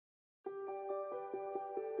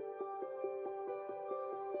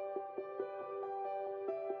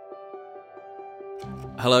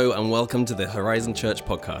Hello and welcome to the Horizon Church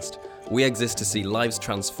podcast. We exist to see lives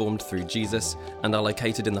transformed through Jesus and are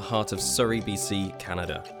located in the heart of Surrey, BC,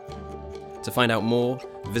 Canada. To find out more,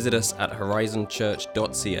 visit us at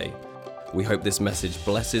horizonchurch.ca. We hope this message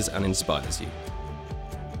blesses and inspires you.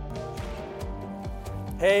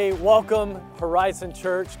 Hey, welcome Horizon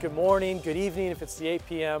Church. Good morning, good evening if it's the 8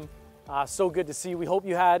 p.m. So good to see you. We hope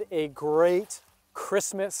you had a great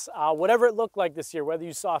Christmas, whatever it looked like this year, whether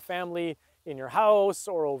you saw family in your house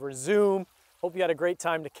or over Zoom. Hope you had a great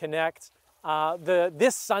time to connect.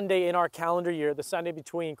 This Sunday in our calendar year, the Sunday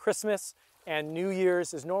between Christmas and New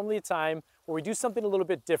Year's, is normally a time where we do something a little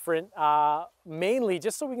bit different, mainly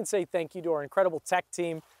just so we can say thank you to our incredible tech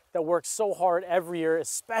team that works so hard every year,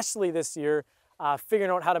 especially this year,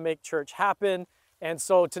 figuring out how to make church happen. And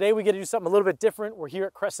so today we get to do something a little bit different. We're here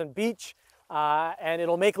at Crescent Beach, and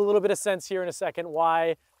it'll make a little bit of sense here in a second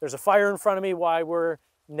why there's a fire in front of me, why we're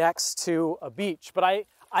next to a beach. But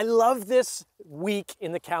I love this week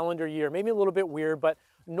in the calendar year, maybe a little bit weird, but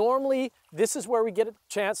normally this is where we get a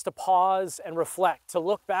chance to pause and reflect, to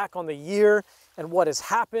look back on the year and what has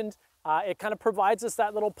happened. It kind of provides us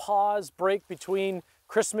that little pause break between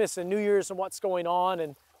Christmas and New Year's and what's going on.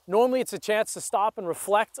 And normally it's a chance to stop and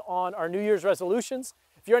reflect on our New Year's resolutions.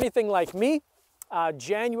 If you're anything like me,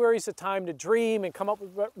 January is a time to dream and come up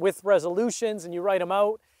with resolutions, and you write them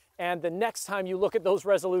out. And the next time you look at those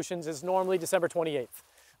resolutions is normally December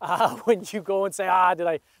 28th, when you go and say, did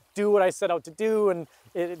I do what I set out to do? And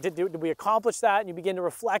did we accomplish that? And you begin to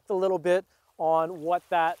reflect a little bit on what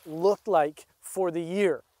that looked like for the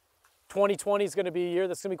year. 2020 is going to be a year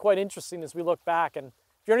that's going to be quite interesting as we look back. And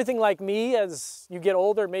if you're anything like me, as you get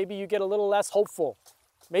older, maybe you get a little less hopeful.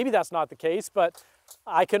 Maybe that's not the case, but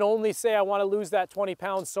I can only say I want to lose that 20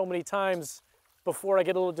 pounds so many times before I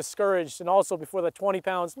get a little discouraged, and also before the 20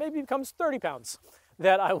 pounds maybe becomes 30 pounds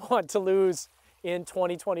that I want to lose in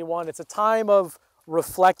 2021. It's a time of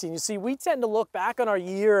reflecting. You see, we tend to look back on our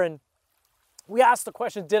year and we ask the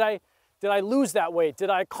question, did I lose that weight? Did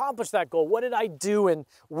I accomplish that goal? What did I do? And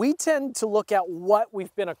we tend to look at what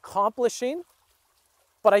we've been accomplishing,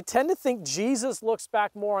 but I tend to think Jesus looks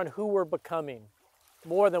back more on who we're becoming,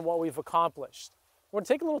 more than what we've accomplished. We're going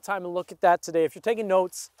to take a little time and look at that today. If you're taking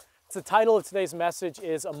notes, the title of today's message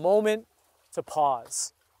is A Moment to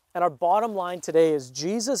Pause. And our bottom line today is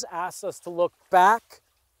Jesus asks us to look back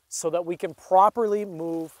so that we can properly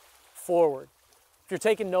move forward. If you're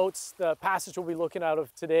taking notes, the passage we'll be looking out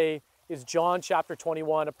of today is John chapter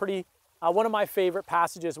 21, one of my favorite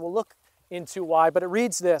passages. We'll look into why, but it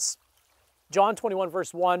reads this. John 21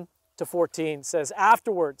 verse 1 to 14 says,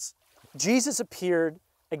 "Afterwards, Jesus appeared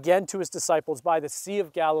again to his disciples by the Sea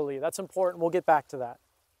of Galilee." That's important. We'll get back to that.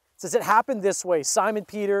 It says it happened this way. Simon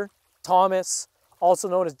Peter, Thomas, also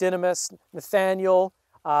known as Didymus, Nathanael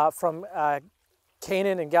from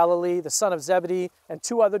Canaan in Galilee, the son of Zebedee, and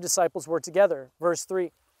two other disciples were together. Verse 3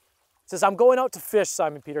 it says, "I'm going out to fish,"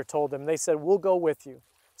 Simon Peter told them. They said, "We'll go with you."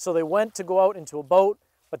 So they went to go out into a boat,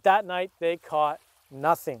 but that night they caught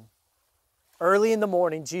nothing. Early in the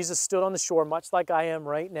morning, Jesus stood on the shore, much like I am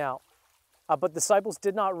right now. But disciples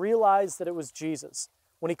did not realize that it was Jesus.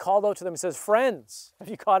 When he called out to them, he says, "Friends, have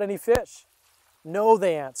you caught any fish?" "No,"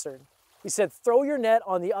 they answered. He said, "Throw your net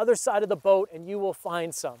on the other side of the boat and you will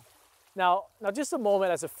find some." Now just a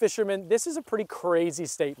moment, as a fisherman, this is a pretty crazy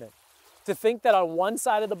statement. To think that on one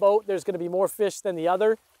side of the boat there's going to be more fish than the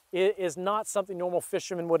other, it is not something normal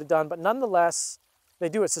fishermen would have done. But nonetheless, they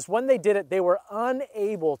do it. It says when they did it, they were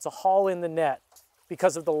unable to haul in the net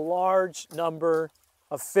because of the large number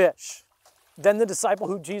of fish. Then the disciple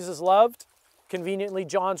who Jesus loved, conveniently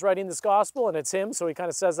John's writing this gospel and it's him, so he kind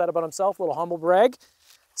of says that about himself, a little humble brag,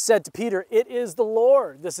 said to Peter, "It is the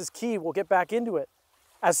Lord." This is key. We'll get back into it.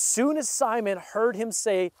 As soon as Simon heard him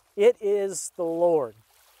say, "It is the Lord,"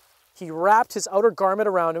 he wrapped his outer garment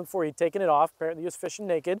around him, for he'd taken it off. Apparently he was fishing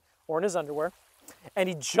naked or in his underwear. And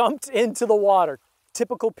he jumped into the water.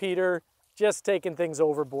 Typical Peter, just taking things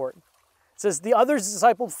overboard. It says the other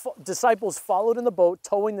disciples followed in the boat,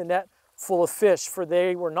 towing the net full of fish, for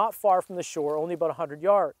they were not far from the shore, only about 100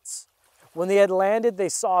 yards. When they had landed, they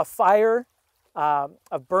saw a fire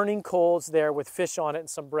of burning coals there with fish on it and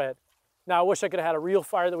some bread. Now, I wish I could have had a real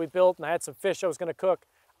fire that we built and I had some fish I was going to cook,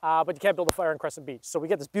 but you can't build a fire in Crescent Beach. So we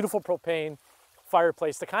get this beautiful propane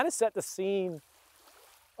fireplace to kind of set the scene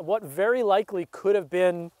of what very likely could have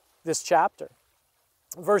been this chapter.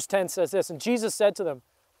 Verse 10 says this, "And Jesus said to them,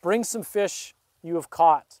 'Bring some fish you have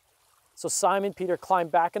caught.' So Simon Peter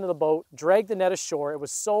climbed back into the boat, dragged the net ashore. It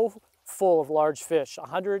was so full of large fish,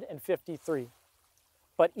 153.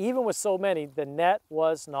 But even with so many, the net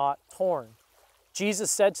was not torn.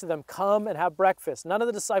 Jesus said to them, "Come and have breakfast." None of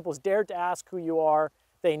the disciples dared to ask who you are.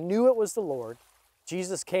 They knew it was the Lord.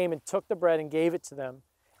 Jesus came and took the bread and gave it to them,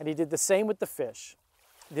 and he did the same with the fish.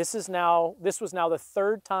 This was now the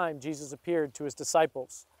third time Jesus appeared to his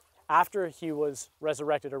disciples after he was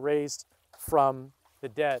resurrected or raised from the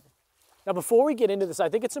dead. Now, before we get into this, I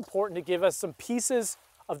think it's important to give us some pieces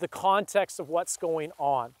of the context of what's going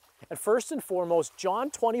on. And first and foremost,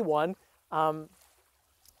 John 21,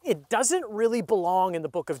 it doesn't really belong in the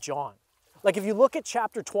book of John. Like if you look at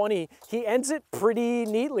chapter 20, he ends it pretty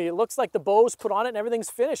neatly. It looks like the bow's put on it and everything's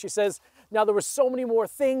finished. He says, now there were so many more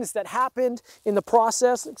things that happened in the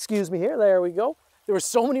process. Excuse me here, there we go. There were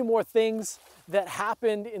so many more things that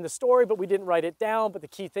happened in the story, but we didn't write it down. But the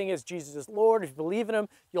key thing is Jesus is Lord. If you believe in him,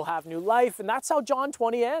 you'll have new life. And that's how John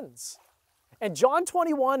 20 ends. And John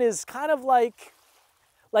 21 is kind of like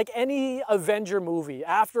any Avenger movie.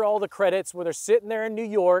 After all the credits, where they're sitting there in New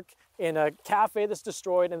York in a cafe that's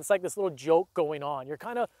destroyed, and it's like this little joke going on. You're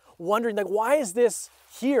kind of wondering, like, why is this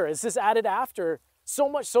here? Is this added after? So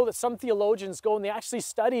much so that some theologians go and they actually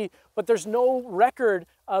study, but there's no record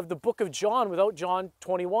of the book of John without John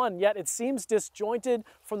 21. Yet it seems disjointed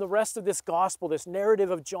from the rest of this gospel, this narrative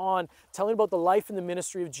of John telling about the life and the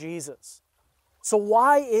ministry of Jesus. So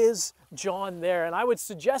why is John there? And I would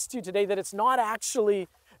suggest to you today that it's not actually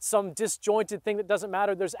some disjointed thing that doesn't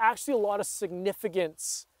matter. There's actually a lot of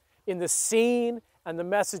significance in the scene and the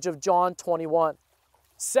message of John 21.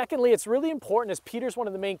 Secondly, it's really important, as Peter's one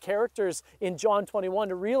of the main characters in John 21,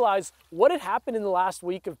 to realize what had happened in the last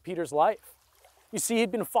week of Peter's life. You see,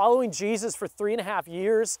 he'd been following Jesus for 3.5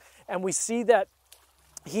 years, and we see that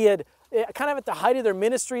he had, kind of at the height of their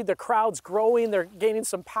ministry, the crowd's growing, they're gaining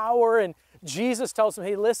some power, and Jesus tells him,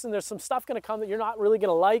 hey, listen, there's some stuff going to come that you're not really going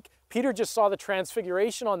to like. Peter just saw the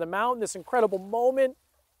transfiguration on the mountain, this incredible moment.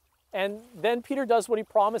 And then Peter does what he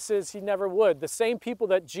promises he never would. The same people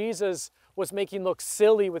that Jesus was making look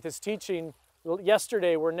silly with his teaching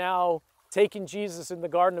yesterday were now taking Jesus in the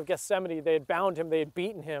Garden of Gethsemane. They had bound him, they had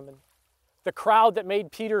beaten him. And the crowd that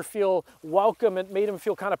made Peter feel welcome and made him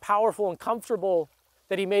feel kind of powerful and comfortable,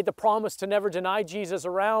 that he made the promise to never deny Jesus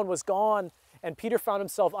around, was gone. And Peter found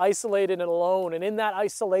himself isolated and alone. And in that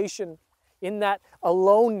isolation, in that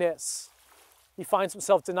aloneness, he finds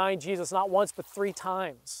himself denying Jesus not once, but 3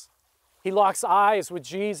 times. He locks eyes with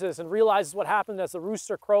Jesus and realizes what happened as the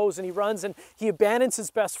rooster crows, and he runs and he abandons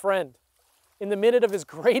his best friend. In the minute of his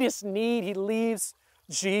greatest need, he leaves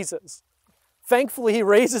Jesus. Thankfully, he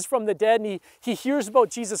raises from the dead, and he hears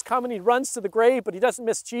about Jesus coming. He runs to the grave, but he doesn't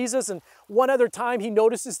miss Jesus. And one other time, he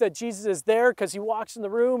notices that Jesus is there because he walks in the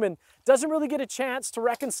room and doesn't really get a chance to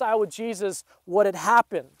reconcile with Jesus what had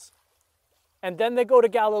happened. And then they go to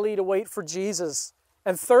Galilee to wait for Jesus.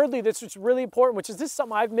 And thirdly, this is really important, which is this is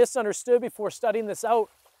something I've misunderstood before studying this out,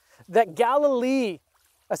 that Galilee,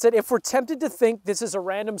 I said, if we're tempted to think this is a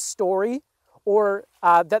random story or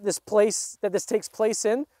that this takes place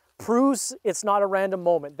in, proves it's not a random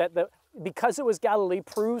moment. Because it was Galilee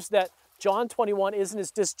proves that John 21 isn't as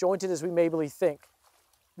disjointed as we maybe think.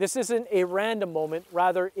 This isn't a random moment,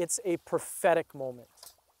 rather it's a prophetic moment.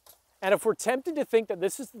 And if we're tempted to think that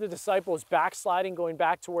this is the disciples backsliding, going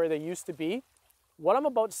back to where they used to be, what I'm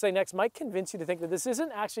about to say next might convince you to think that this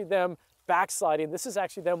isn't actually them backsliding, this is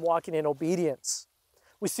actually them walking in obedience.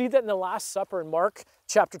 We see that in the Last Supper in Mark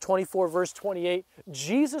chapter 24, verse 28,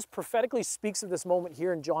 Jesus prophetically speaks of this moment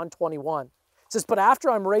here in John 21. It says, but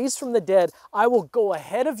after I'm raised from the dead, I will go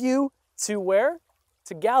ahead of you to where?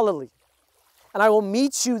 To Galilee. And I will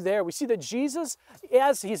meet you there. We see that Jesus,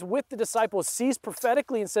 as he's with the disciples, sees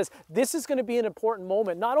prophetically and says, this is going to be an important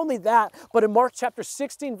moment. Not only that, but in Mark chapter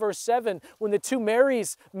 16, verse 7, when the 2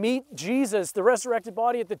 Marys meet Jesus, the resurrected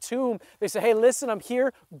body at the tomb, they say, hey, listen, I'm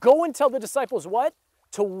here. Go and tell the disciples what?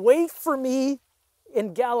 To wait for me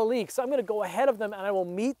in Galilee, because I'm going to go ahead of them and I will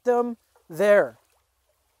meet them there.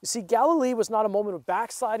 You see, Galilee was not a moment of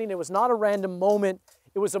backsliding. It was not a random moment.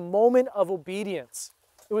 It was a moment of obedience.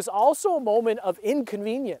 It was also a moment of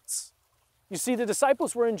inconvenience. You see, the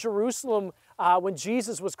disciples were in Jerusalem when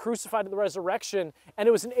Jesus was crucified at the resurrection, and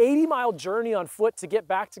it was an 80-mile journey on foot to get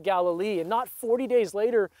back to Galilee. And not 40 days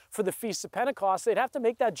later for the Feast of Pentecost, they'd have to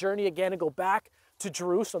make that journey again and go back to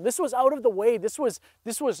Jerusalem. This was out of the way. This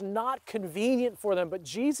was not convenient for them. But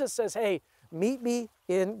Jesus says, hey, meet me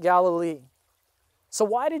in Galilee. So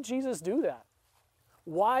why did Jesus do that?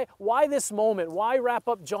 Why this moment? Why wrap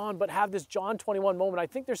up John but have this John 21 moment? I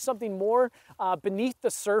think there's something more beneath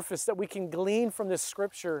the surface that we can glean from this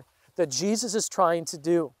scripture that Jesus is trying to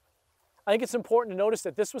do. I think it's important to notice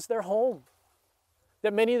that this was their home.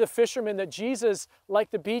 That many of the fishermen that Jesus, like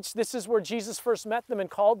the beach, this is where Jesus first met them and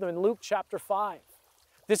called them in Luke chapter 5.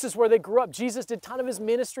 This is where they grew up. Jesus did a ton of his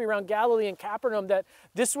ministry around Galilee and Capernaum, that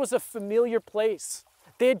this was a familiar place.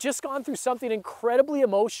 They had just gone through something incredibly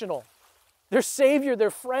emotional. Their Savior, their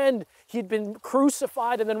friend, he'd been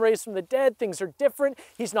crucified and then raised from the dead. Things are different.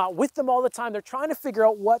 He's not with them all the time. They're trying to figure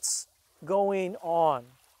out what's going on.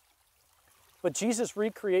 But Jesus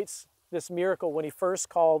recreates this miracle when he first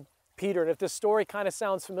called Peter. And if this story kind of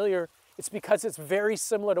sounds familiar, it's because it's very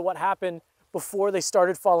similar to what happened before they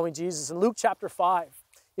started following Jesus. In Luke chapter 5,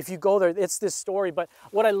 if you go there, it's this story. But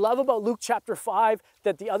what I love about Luke chapter 5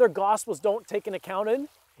 that the other Gospels don't take an account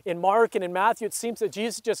in Mark and in Matthew, it seems that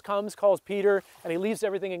Jesus just comes, calls Peter, and he leaves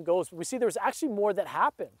everything and goes. But we see there was actually more that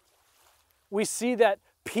happened. We see that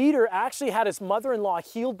Peter actually had his mother-in-law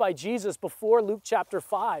healed by Jesus before Luke chapter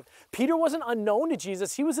 5. Peter wasn't unknown to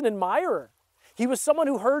Jesus. He was an admirer. He was someone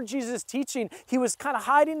who heard Jesus teaching. He was kind of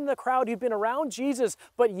hiding in the crowd. He'd been around Jesus,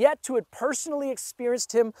 but yet to had personally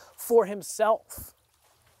experienced him for himself.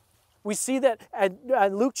 We see that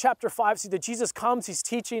at Luke chapter 5, see that Jesus comes, he's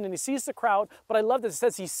teaching, and he sees the crowd, but I love that it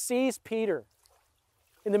says he sees Peter.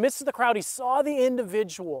 In the midst of the crowd, he saw the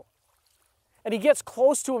individual. And he gets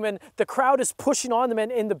close to him, and the crowd is pushing on them.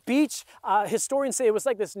 And in the beach, historians say it was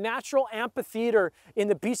like this natural amphitheater in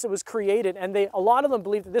the beach that was created. And a lot of them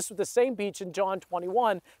believe that this was the same beach in John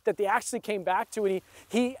 21 that they actually came back to. And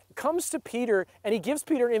he comes to Peter, and he gives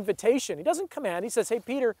Peter an invitation. He doesn't command. He says, hey,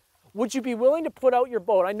 Peter, would you be willing to put out your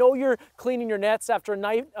boat? I know you're cleaning your nets after a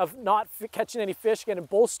night of not catching any fish. Again, in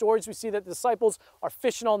both stories, we see that the disciples are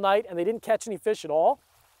fishing all night, and they didn't catch any fish at all.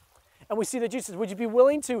 And we see that Jesus says, would you be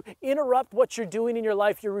willing to interrupt what you're doing in your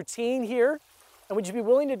life, your routine here? And would you be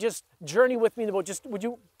willing to just journey with me in the boat? Would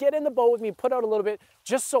you get in the boat with me and put out a little bit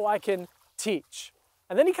just so I can teach?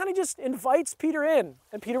 And then he kind of just invites Peter in.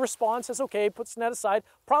 And Peter responds, says, okay, puts the net aside,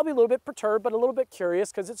 probably a little bit perturbed, but a little bit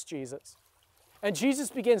curious because it's Jesus. And Jesus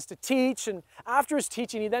begins to teach. And after his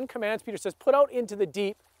teaching, he then commands Peter, says, put out into the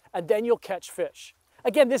deep and then you'll catch fish.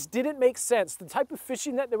 Again, this didn't make sense. The type of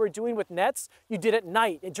fishing that they were doing with nets, you did at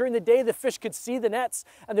night. And during the day, the fish could see the nets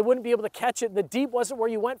and they wouldn't be able to catch it. The deep wasn't where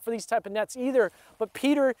you went for these type of nets either. But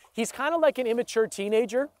Peter, he's kind of like an immature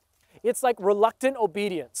teenager. It's like reluctant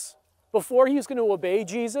obedience. Before he's going to obey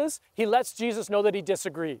Jesus, he lets Jesus know that he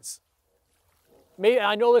disagrees. Maybe,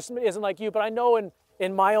 I know this isn't like you, but I know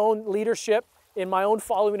in my own leadership, in my own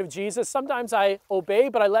following of Jesus, sometimes I obey,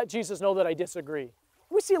 but I let Jesus know that I disagree.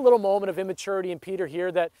 We see a little moment of immaturity in Peter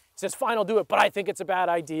here that says, fine, I'll do it, but I think it's a bad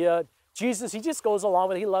idea. Jesus, he just goes along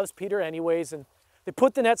with it. He loves Peter anyways. And they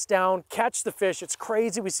put the nets down, catch the fish. It's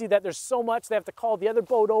crazy. We see that there's so much. They have to call the other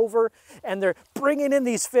boat over, and they're bringing in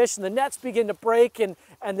these fish, and the nets begin to break, and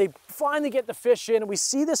they finally get the fish in. And we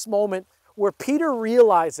see this moment where Peter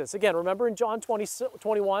realizes, again, remember in John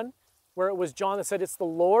 21, where it was John that said, it's the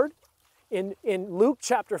Lord? In Luke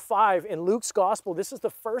chapter 5, in Luke's gospel, this is the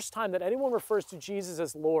first time that anyone refers to Jesus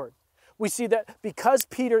as Lord. We see that because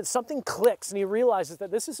Peter, something clicks and he realizes that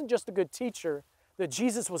this isn't just a good teacher, that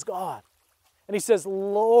Jesus was God. And he says,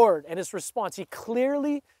 Lord, and his response, he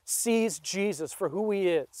clearly sees Jesus for who he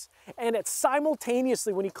is. And it's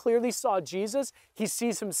simultaneously, when he clearly saw Jesus, he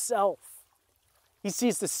sees himself. He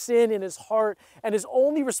sees the sin in his heart, and his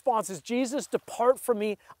only response is, Jesus, depart from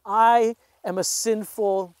me, I am a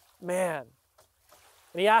sinful man.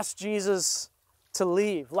 And he asks Jesus to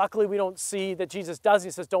leave. Luckily, we don't see that Jesus does.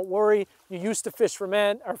 He says, don't worry, you used to fish for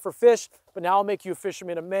fish, but now I'll make you a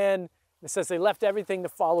fisherman of men. And it says they left everything to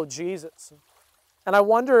follow Jesus. And I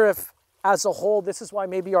wonder if, as a whole, this is why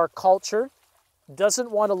maybe our culture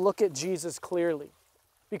doesn't want to look at Jesus clearly.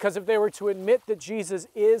 Because if they were to admit that Jesus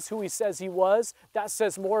is who he says he was, that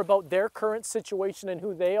says more about their current situation and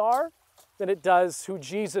who they are than it does who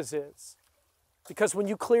Jesus is. Because when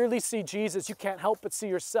you clearly see Jesus, you can't help but see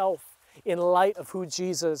yourself in light of who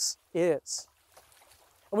Jesus is.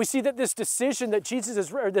 And we see that this decision that Jesus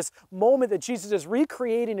is, or this moment that Jesus is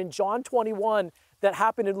recreating in John 21 that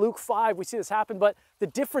happened in Luke 5, we see this happen, but the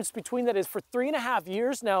difference between that is for 3.5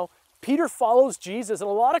 years now, Peter follows Jesus and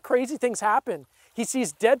a lot of crazy things happen. He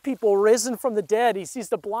sees dead people risen from the dead. He sees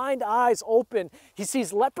the blind eyes open. He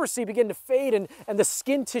sees leprosy begin to fade and the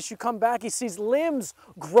skin tissue come back. He sees limbs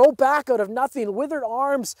grow back out of nothing, withered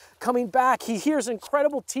arms coming back. He hears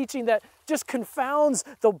incredible teaching that just confounds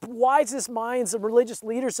the wisest minds of religious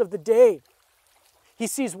leaders of the day. He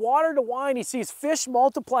sees water to wine. He sees fish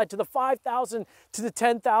multiplied to the 5,000 to the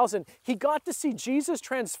 10,000. He got to see Jesus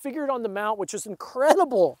transfigured on the mount, which is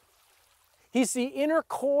incredible. He's the inner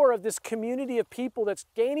core of this community of people that's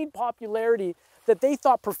gaining popularity that they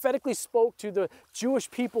thought prophetically spoke to the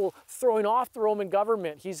Jewish people throwing off the Roman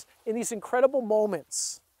government. He's in these incredible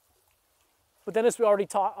moments. But then as we already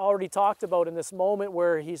talked about, in this moment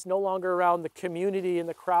where he's no longer around the community and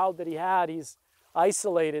the crowd that he had, he's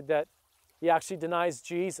isolated, that he actually denies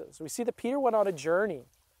Jesus. We see that Peter went on a journey.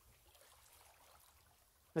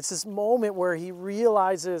 It's this moment where he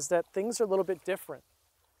realizes that things are a little bit different.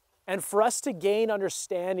 And for us to gain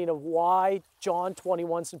understanding of why John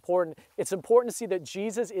 21 is important, it's important to see that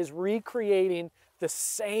Jesus is recreating the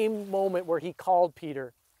same moment where he called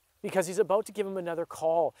Peter, because he's about to give him another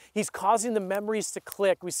call. He's causing the memories to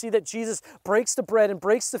click. We see that Jesus breaks the bread and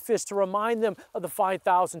breaks the fish to remind them of the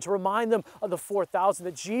 5,000, to remind them of the 4,000,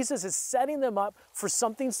 that Jesus is setting them up for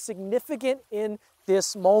something significant in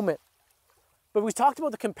this moment. But we talked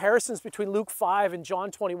about the comparisons between Luke 5 and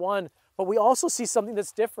John 21, but we also see something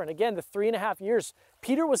that's different. Again, the 3.5 years.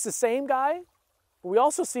 Peter was the same guy, but we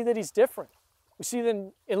also see that he's different. We see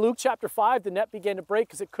that in Luke chapter 5, the net began to break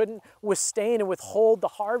because it couldn't withstand and withhold the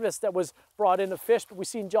harvest that was brought in of fish. But we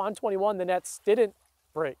see in John 21, the nets didn't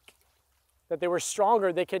break, that they were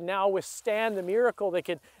stronger. They could now withstand the miracle. They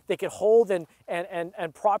could hold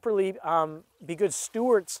and properly be good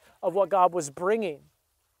stewards of what God was bringing.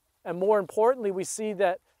 And more importantly, we see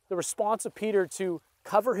that the response of Peter to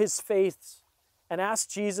cover his faith and ask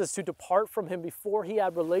Jesus to depart from him before he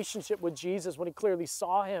had relationship with Jesus, when he clearly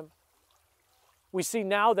saw him. We see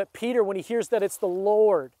now that Peter, when he hears that it's the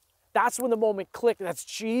Lord, that's when the moment clicked. That's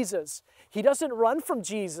Jesus. He doesn't run from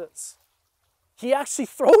Jesus. He actually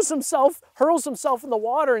hurls himself in the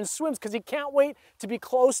water and swims because he can't wait to be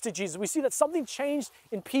close to Jesus. We see that something changed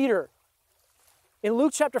in Peter. In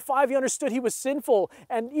Luke chapter 5, he understood he was sinful.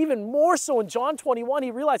 And even more so in John 21,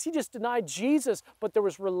 he realized he just denied Jesus, but there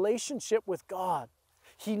was relationship with God.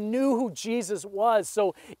 He knew who Jesus was.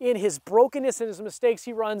 So in his brokenness and his mistakes,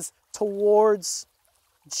 he runs towards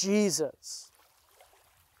Jesus.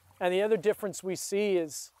 And the other difference we see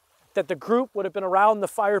is that the group would have been around the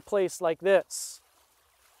fireplace like this.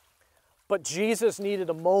 But Jesus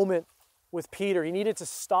needed a moment with Peter. He needed to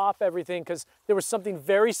stop everything because there was something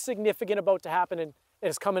very significant about to happen, and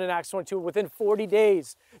it's coming in Acts 22. Within 40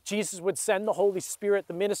 days, Jesus would send the Holy Spirit.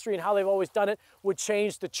 The ministry and how they've always done it would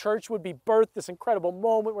change. The church would be birthed, this incredible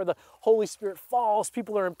moment where the Holy Spirit falls.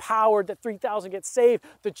 People are empowered, that 3,000 get saved.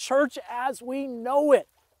 The church as we know it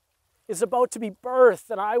is about to be birthed.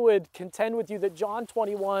 And I would contend with you that John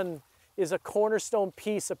 21 is a cornerstone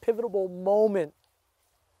piece, a pivotal moment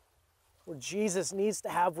where Jesus needs to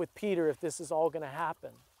have with Peter if this is all going to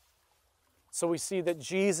happen. So we see that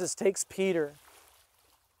Jesus takes Peter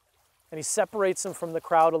and he separates him from the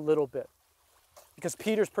crowd a little bit, because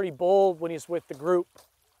Peter's pretty bold when he's with the group,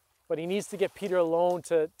 but he needs to get Peter alone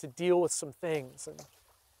to deal with some things. And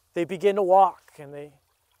they begin to walk, and they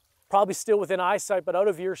probably still within eyesight, but out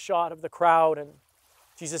of earshot of the crowd. And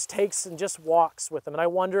Jesus takes and just walks with them. And I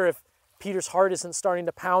wonder if Peter's heart isn't starting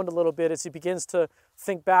to pound a little bit as he begins to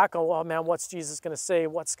think back on, well, man, what's Jesus going to say?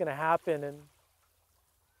 What's going to happen?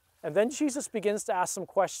 And then Jesus begins to ask some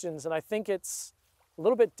questions, and I think it's a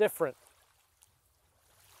little bit different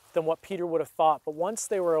than what Peter would have thought. But once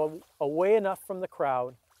they were away enough from the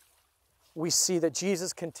crowd, we see that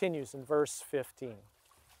Jesus continues in verse 15.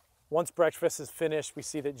 Once breakfast is finished, we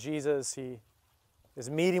see that Jesus, he is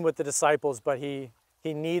meeting with the disciples, but he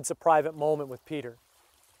needs a private moment with Peter.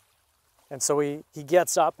 And so he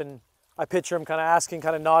gets up, and I picture him kind of asking,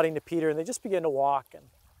 kind of nodding to Peter, and they just begin to walk, and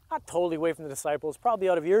not totally away from the disciples, probably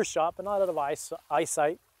out of earshot, but not out of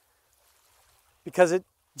eyesight. Because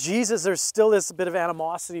Jesus, there's still this bit of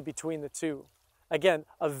animosity between the two. Again,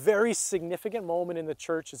 a very significant moment in the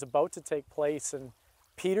church is about to take place, and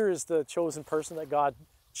Peter is the chosen person that God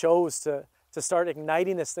chose to start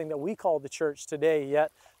igniting this thing that we call the church today.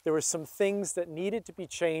 Yet there were some things that needed to be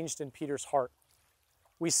changed in Peter's heart.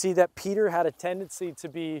 We see that Peter had a tendency to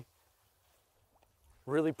be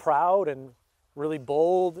really proud and really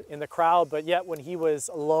bold in the crowd, but yet when he was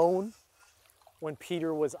alone, when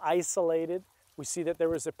Peter was isolated, we see that there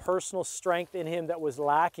was a personal strength in him that was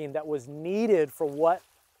lacking, that was needed for what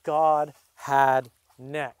God had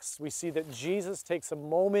next. We see that Jesus takes a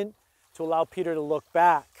moment to allow Peter to look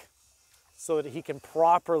back so that he can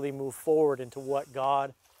properly move forward into what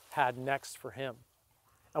God had next for him.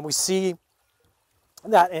 And we see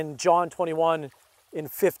that in John 21, in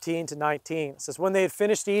 15 to 19. It says, when they had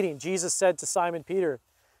finished eating, Jesus said to Simon Peter,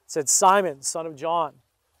 said, Simon, son of John,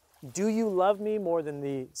 do you love me more than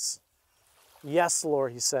these? Yes,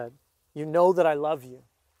 Lord, he said. You know that I love you.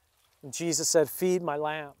 And Jesus said, feed my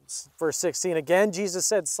lambs. Verse 16, again, Jesus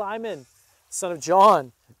said, Simon, son of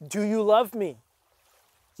John, do you love me?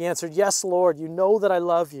 He answered, yes, Lord, you know that I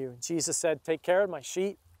love you. Jesus said, take care of my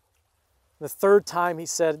sheep. The third time he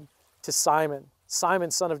said to Simon,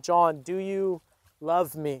 Simon, son of John, do you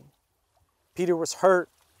love me? Peter was hurt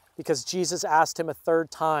because Jesus asked him a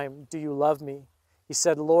third time, "Do you love me?" He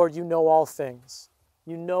said, "Lord, you know all things.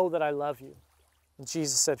 You know that I love you." And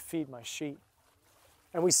Jesus said, "Feed my sheep."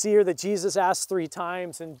 And we see here that Jesus asked 3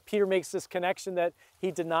 times, and Peter makes this connection that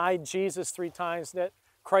he denied Jesus 3 times, that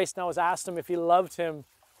Christ now has asked him if he loved him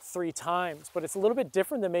 3 times. But it's a little bit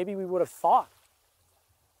different than maybe we would have thought.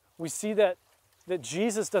 We see that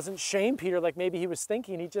Jesus doesn't shame Peter like maybe he was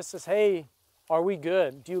thinking. He just says, "Hey, are we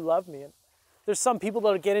good? Do you love me?" And there's some people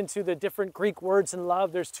that get into the different Greek words in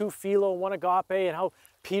love. There's 2 philo, 1 agape, and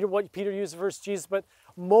what Peter used versus Jesus. But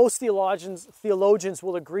most theologians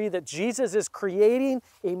will agree that Jesus is creating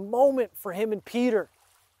a moment for him and Peter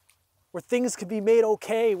where things can be made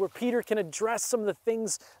okay, where Peter can address some of the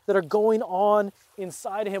things that are going on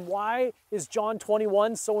inside of him. Why is John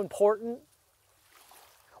 21 so important?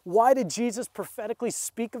 Why did Jesus prophetically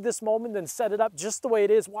speak of this moment and set it up just the way it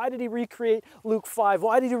is? Why did he recreate Luke 5?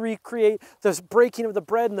 Why did he recreate the breaking of the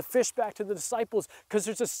bread and the fish back to the disciples? Because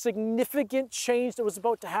there's a significant change that was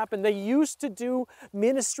about to happen. They used to do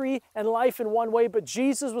ministry and life in one way, but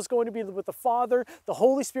Jesus was going to be with the Father. The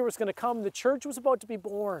Holy Spirit was going to come. The church was about to be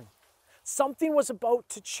born. Something was about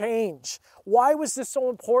to change. Why was this so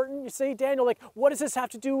important? You say, Daniel, what does this have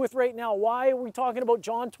to do with right now? Why are we talking about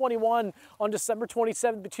John 21 on December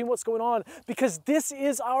 27th between what's going on? Because this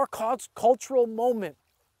is our cultural moment.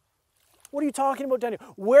 What are you talking about, Daniel?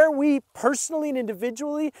 Where we personally and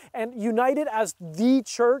individually and united as the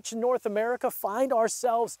church in North America find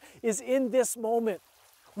ourselves is in this moment.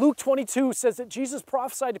 Luke 22 says that Jesus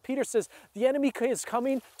prophesied to Peter, says, "The enemy is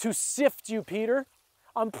coming to sift you, Peter.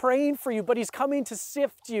 I'm praying for you, but he's coming to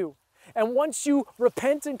sift you. And once you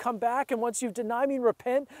repent and come back, and once you've denied me and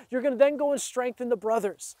repent, you're going to then go and strengthen the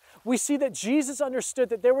brothers." We see that Jesus understood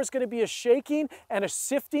that there was going to be a shaking and a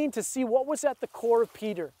sifting to see what was at the core of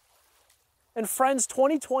Peter. And friends,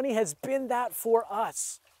 2020 has been that for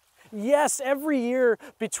us. Yes, every year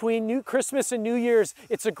between Christmas and New Year's,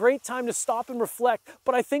 it's a great time to stop and reflect.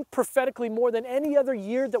 But I think prophetically, more than any other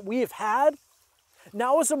year that we have had,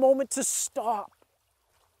 now is a moment to stop.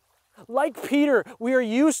 Like Peter, we are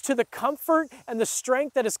used to the comfort and the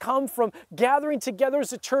strength that has come from gathering together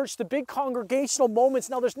as a church, the big congregational moments.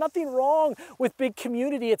 Now, there's nothing wrong with big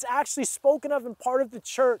community. It's actually spoken of and part of the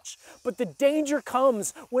church. But the danger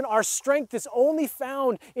comes when our strength is only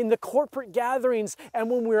found in the corporate gatherings, and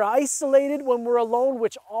when we're isolated, when we're alone,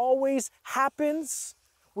 which always happens.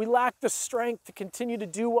 We lack the strength to continue to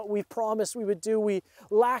do what we promised we would do. We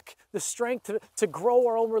lack the strength to grow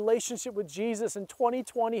our own relationship with Jesus. And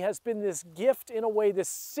 2020 has been this gift in a way, this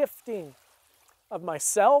sifting of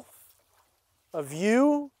myself, of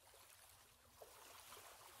you,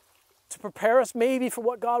 to prepare us maybe for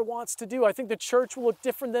what God wants to do. I think the church will look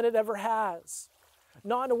different than it ever has.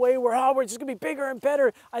 Not in a way where, we're just going to be bigger and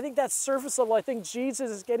better. I think that's surface level. I think Jesus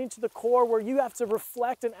is getting to the core where you have to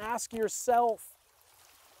reflect and ask yourself,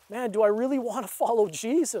 man, do I really want to follow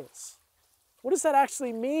Jesus? What does that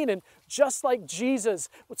actually mean? And just like Jesus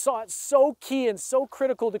saw it so key and so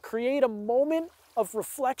critical to create a moment of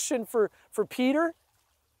reflection for Peter,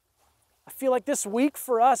 I feel like this week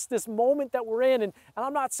for us, this moment that we're in, and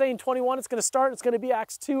I'm not saying 21 it's going to start, it's going to be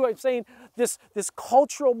Acts 2. I'm saying this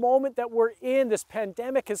cultural moment that we're in, this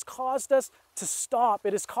pandemic has caused us to stop.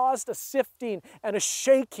 It has caused a sifting and a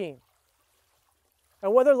shaking.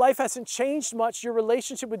 And whether life hasn't changed much, your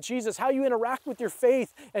relationship with Jesus, how you interact with your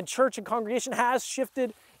faith and church and congregation has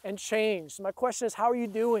shifted and changed. My question is, how are you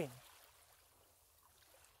doing?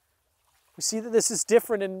 We see that this is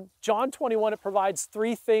different. In John 21, it provides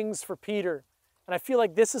 3 things for Peter. And I feel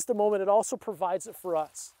like this is the moment it also provides it for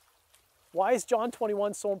us. Why is John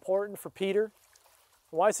 21 so important for Peter?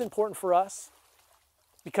 Why is it important for us?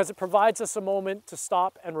 Because it provides us a moment to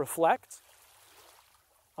stop and reflect,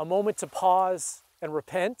 a moment to pause and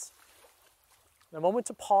repent, and a moment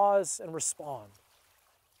to pause and respond.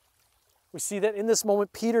 We see that in this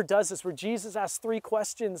moment, Peter does this, where Jesus asks 3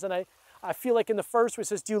 questions, and I feel like in the first where he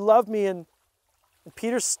says, "Do you love me?" And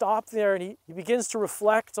Peter stopped there, and he begins to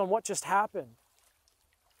reflect on what just happened.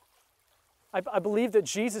 I believe that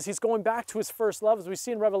Jesus, he's going back to his first love. As we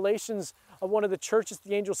see in Revelations of one of the churches,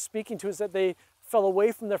 the angels speaking to us, that they fell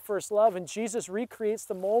away from their first love, and Jesus recreates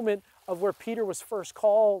the moment of where Peter was first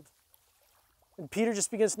called. And Peter just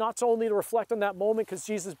begins not only to reflect on that moment, because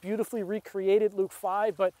Jesus beautifully recreated Luke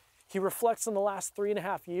 5, but he reflects on the last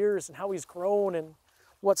 3.5 years and how he's grown and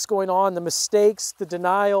what's going on, the mistakes, the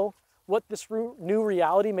denial, what this new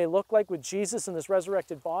reality may look like with Jesus and this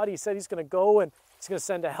resurrected body. He said he's going to go and he's going to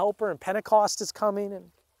send a helper, and Pentecost is coming. And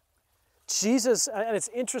Jesus, and it's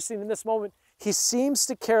interesting in this moment, he seems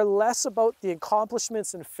to care less about the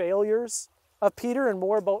accomplishments and failures of Peter and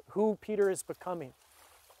more about who Peter is becoming.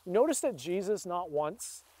 Notice that Jesus not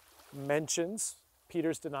once mentions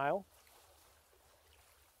Peter's denial.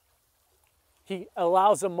 He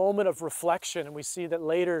allows a moment of reflection, and we see that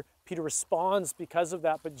later Peter responds because of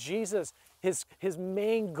that. But Jesus, his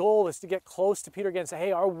main goal is to get close to Peter again and say,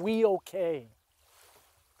 hey, are we okay?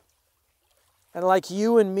 And like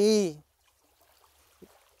you and me,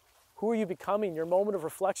 who are you becoming? Your moment of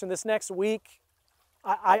reflection. This next week,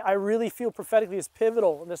 I really feel prophetically is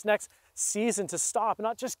pivotal in this next season to stop,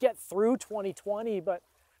 not just get through 2020, but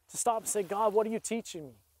to stop and say, God, what are you teaching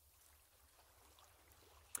me?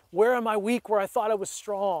 Where am I weak where I thought I was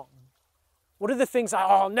strong? What are the things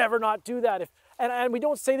I'll never not do that? And we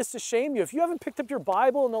don't say this to shame you. If you haven't picked up your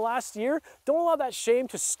Bible in the last year, don't allow that shame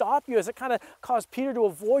to stop you as it kind of caused Peter to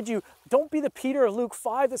avoid you. Don't be the Peter of Luke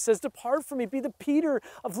 5 that says, depart from me. Be the Peter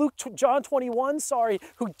of John 21,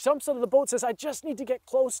 who jumps out of the boat and says, I just need to get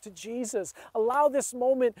close to Jesus. Allow this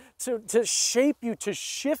moment to shape you, to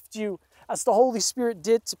shift you as the Holy Spirit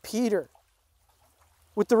did to Peter.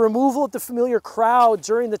 With the removal of the familiar crowd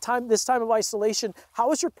during this time of isolation, how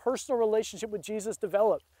has your personal relationship with Jesus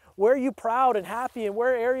developed? Where are you proud and happy, and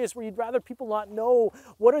where are areas where you'd rather people not know?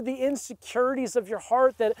 What are the insecurities of your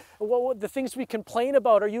heart, the things we complain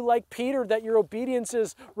about? Are you like Peter, that your obedience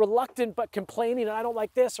is reluctant but complaining, and I don't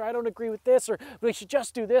like this, or I don't agree with this, or we should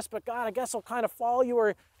just do this, but God, I guess I'll kind of follow you,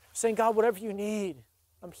 or saying, God, whatever you need,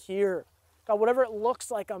 I'm here. God, whatever it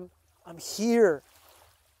looks like, I'm here.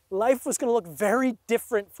 Life was going to look very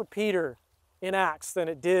different for Peter in Acts than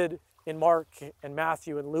it did in Mark and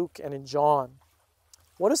Matthew and Luke and in John.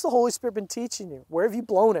 What has the Holy Spirit been teaching you? Where have you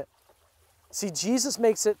blown it? See, Jesus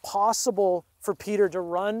makes it possible for Peter to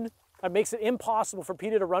run, makes it impossible for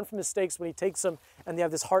Peter to run from mistakes when he takes them and they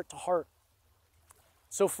have this heart-to-heart.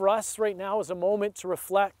 So for us right now is a moment to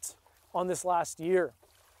reflect on this last year.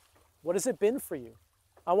 What has it been for you?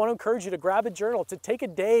 I want to encourage you to grab a journal, to take a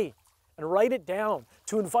day and write it down,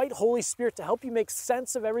 to invite Holy Spirit to help you make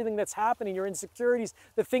sense of everything that's happening, your insecurities,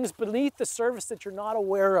 the things beneath the surface that you're not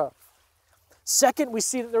aware of. Second, we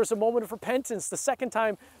see that there was a moment of repentance. The second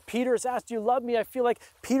time Peter is asked, do you love me? I feel like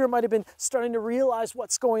Peter might have been starting to realize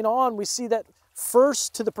what's going on. We see that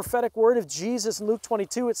first to the prophetic word of Jesus in Luke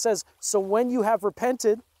 22, it says, so when you have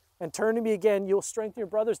repented and turned to me again, you'll strengthen your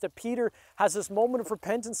brothers. That Peter has this moment of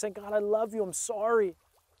repentance saying, God, I love you, I'm sorry.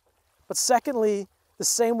 But secondly, the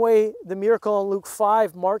same way the miracle in Luke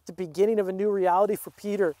 5 marked the beginning of a new reality for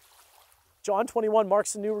Peter. John 21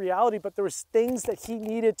 marks a new reality, but there was things that he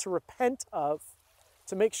needed to repent of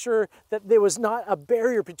to make sure that there was not a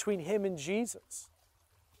barrier between him and Jesus.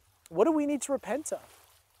 What do we need to repent of?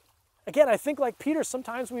 Again, I think like Peter,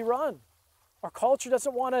 sometimes we run. Our culture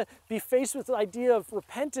doesn't want to be faced with the idea of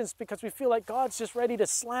repentance because we feel like God's just ready to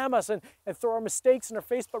slam us and throw our mistakes in our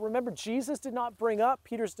face. But remember, Jesus did not bring up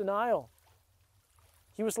Peter's denial.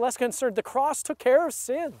 He was less concerned. The cross took care of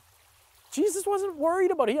sin. Jesus wasn't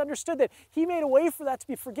worried about it. He understood that he made a way for that to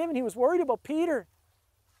be forgiven. He was worried about Peter.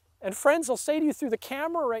 And friends, I'll say to you through the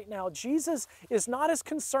camera right now, Jesus is not as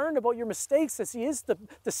concerned about your mistakes as he is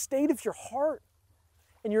the state of your heart.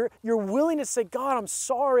 And your willingness to say, God, I'm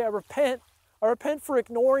sorry, I repent. I repent for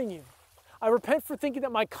ignoring you. I repent for thinking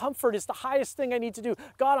that my comfort is the highest thing I need to do.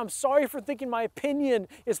 God, I'm sorry for thinking my opinion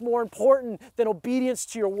is more important than obedience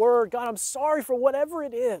to your word. God, I'm sorry for whatever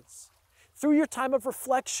it is. Through your time of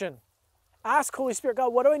reflection, ask Holy Spirit,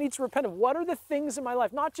 God, what do I need to repent of? What are the things in my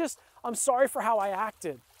life? Not just, I'm sorry for how I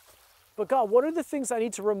acted, but God, what are the things I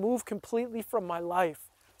need to remove completely from my life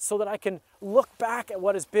so that I can look back at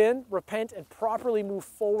what has been, repent, and properly move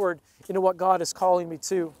forward into what God is calling me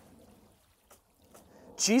to?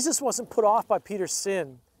 Jesus wasn't put off by Peter's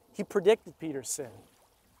sin. He predicted Peter's sin,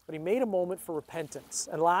 but he made a moment for repentance.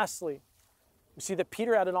 And lastly, we see that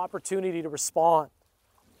Peter had an opportunity to respond.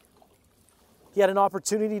 He had an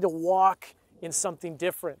opportunity to walk in something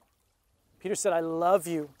different. Peter said, I love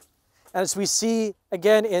you. And as we see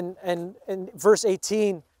again in verse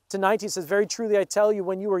 18 to 19, it says, very truly I tell you,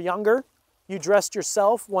 when you were younger, you dressed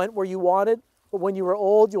yourself, went where you wanted, but when you are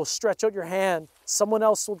old, you'll stretch out your hand. Someone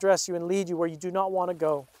else will dress you and lead you where you do not want to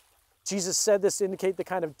go. Jesus said this to indicate the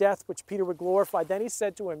kind of death which Peter would glorify. Then he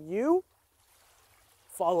said to him, you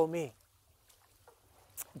follow me.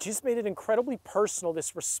 Jesus made it incredibly personal,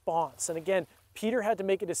 this response. And again, Peter had to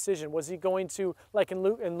make a decision. Was he going to, like in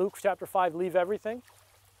Luke chapter 5, leave everything?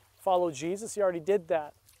 Follow Jesus? He already did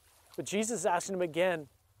that. But Jesus is asking him again,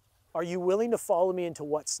 are you willing to follow me into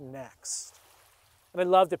what's next? And I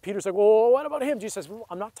love that Peter's like, well, what about him? Jesus says,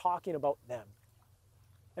 I'm not talking about them.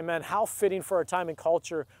 And man, how fitting for our time and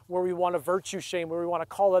culture where we want to virtue shame, where we want to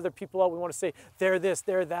call other people out. We want to say, they're this,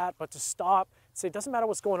 they're that. But to stop Say, it doesn't matter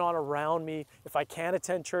what's going on around me, if I can't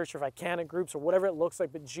attend church, or if I can't at groups, or whatever it looks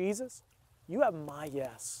like, but Jesus, you have my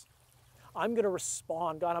yes. I'm going to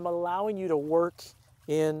respond. God, I'm allowing you to work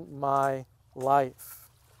in my life.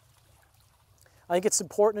 I think it's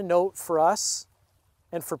important to note for us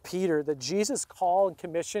and for Peter that Jesus' call and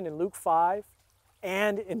commission in Luke 5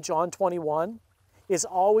 and in John 21 is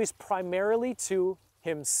always primarily to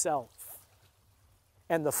himself.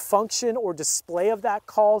 And the function or display of that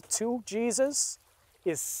call to Jesus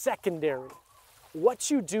is secondary.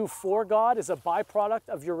 What you do for God is a byproduct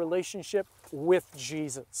of your relationship with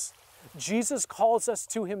Jesus. Jesus calls us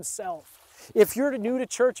to himself. If you're new to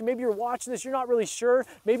church, maybe you're watching this, you're not really sure.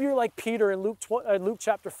 Maybe you're like Peter in Luke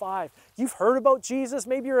chapter 5. You've heard about Jesus.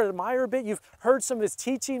 Maybe you're an admirer a bit. You've heard some of his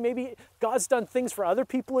teaching. Maybe God's done things for other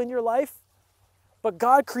people in your life. But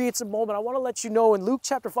God creates a moment. I want to let you know in Luke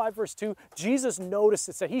chapter 5, verse 2, Jesus noticed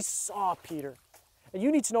it, said he saw Peter. And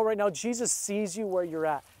you need to know right now, Jesus sees you where you're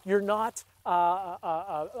at. You're not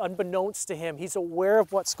unbeknownst to him. He's aware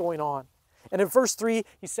of what's going on. And in verse 3,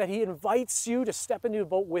 he said he invites you to step into the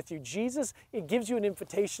boat with you. Jesus, it gives you an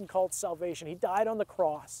invitation called salvation. He died on the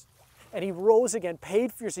cross and he rose again,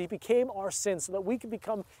 paid for your sin. He became our sin so that we could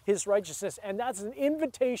become his righteousness. And that's an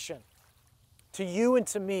invitation to you and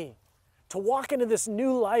to me to walk into this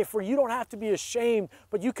new life where you don't have to be ashamed,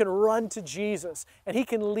 but you can run to Jesus and he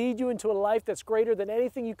can lead you into a life that's greater than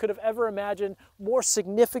anything you could have ever imagined, more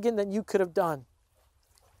significant than you could have done.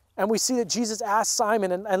 And we see that Jesus asked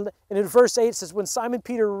Simon, and in verse 8 it says, when Simon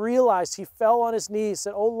Peter realized, he fell on his knees,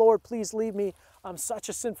 said, "Oh Lord, please leave me. I'm such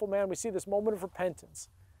a sinful man." We see this moment of repentance.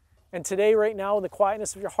 And today, right now, in the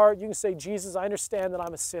quietness of your heart, you can say, Jesus, I understand that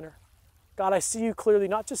I'm a sinner. God, I see you clearly,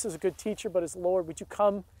 not just as a good teacher, but as Lord. Would you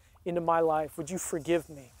come into my life? Would you forgive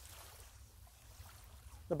me?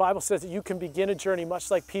 The Bible says that you can begin a journey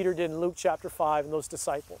much like Peter did in Luke chapter 5 and those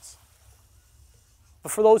disciples.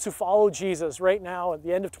 But for those who follow Jesus right now at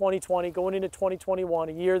the end of 2020, going into 2021,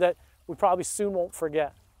 a year that we probably soon won't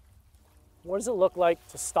forget, what does it look like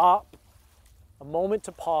to stop, a moment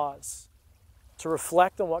to pause, to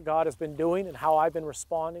reflect on what God has been doing and how I've been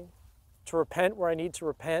responding, to repent where I need to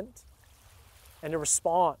repent, and to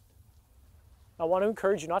respond? I want to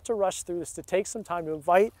encourage you not to rush through this, to take some time to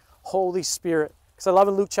invite Holy Spirit. Because I love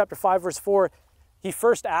in Luke chapter 5, verse 4, he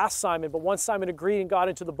first asked Simon, but once Simon agreed and got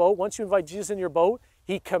into the boat, once you invite Jesus in your boat,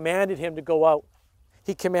 he commanded him to go out.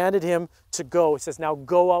 He commanded him to go. He says, now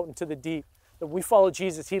go out into the deep. If we follow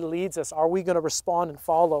Jesus, he leads us. Are we going to respond and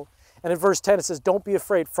follow? And in verse 10, it says, don't be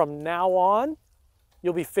afraid. From now on,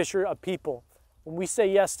 you'll be fisher of people. When we say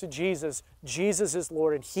yes to Jesus, Jesus is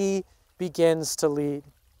Lord, and he begins to lead.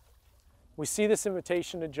 We see this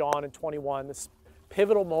invitation to John in 21, this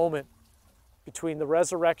pivotal moment between the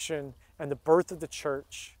resurrection and the birth of the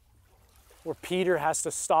church, where Peter has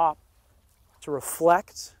to stop to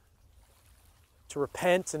reflect, to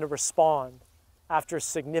repent, and to respond after a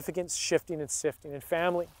significant shifting and sifting. And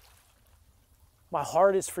family, my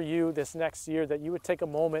heart is for you this next year that you would take a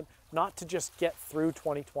moment not to just get through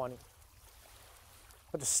 2020,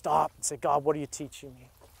 but to stop and say, God, what are you teaching me?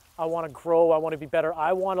 I want to grow. I want to be better.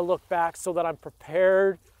 I want to look back so that I'm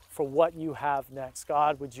prepared for what you have next.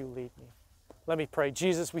 God, would you lead me? Let me pray.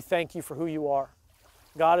 Jesus, we thank you for who you are.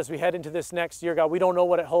 God, as we head into this next year, God, we don't know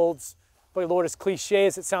what it holds, but Lord, as cliche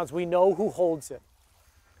as it sounds, we know who holds it.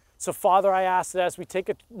 So Father, I ask that as we take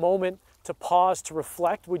a moment to pause, to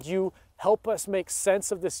reflect, would you help us make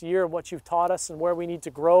sense of this year and what you've taught us and where we need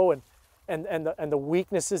to grow and the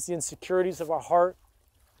weaknesses, the insecurities of our heart.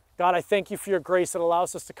 God, I thank you for your grace that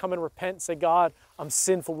allows us to come and repent and say, God, I'm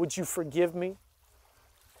sinful. Would you forgive me?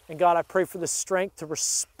 And God, I pray for the strength to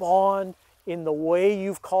respond in the way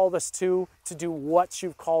you've called us to do what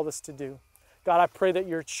you've called us to do. God, I pray that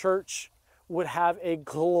your church would have a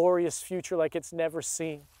glorious future like it's never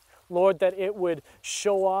seen. Lord, that it would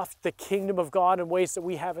show off the kingdom of God in ways that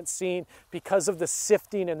we haven't seen because of the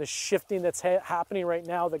sifting and the shifting that's happening right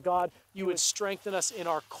now, that God, you would strengthen us in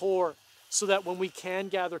our core so that when we can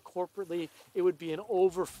gather corporately, it would be an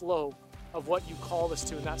overflow of what you called us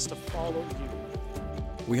to, and that's to follow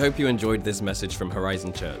you. We hope you enjoyed this message from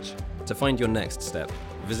Horizon Church. To find your next step,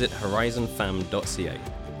 visit horizonfam.ca.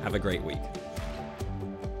 Have a great week.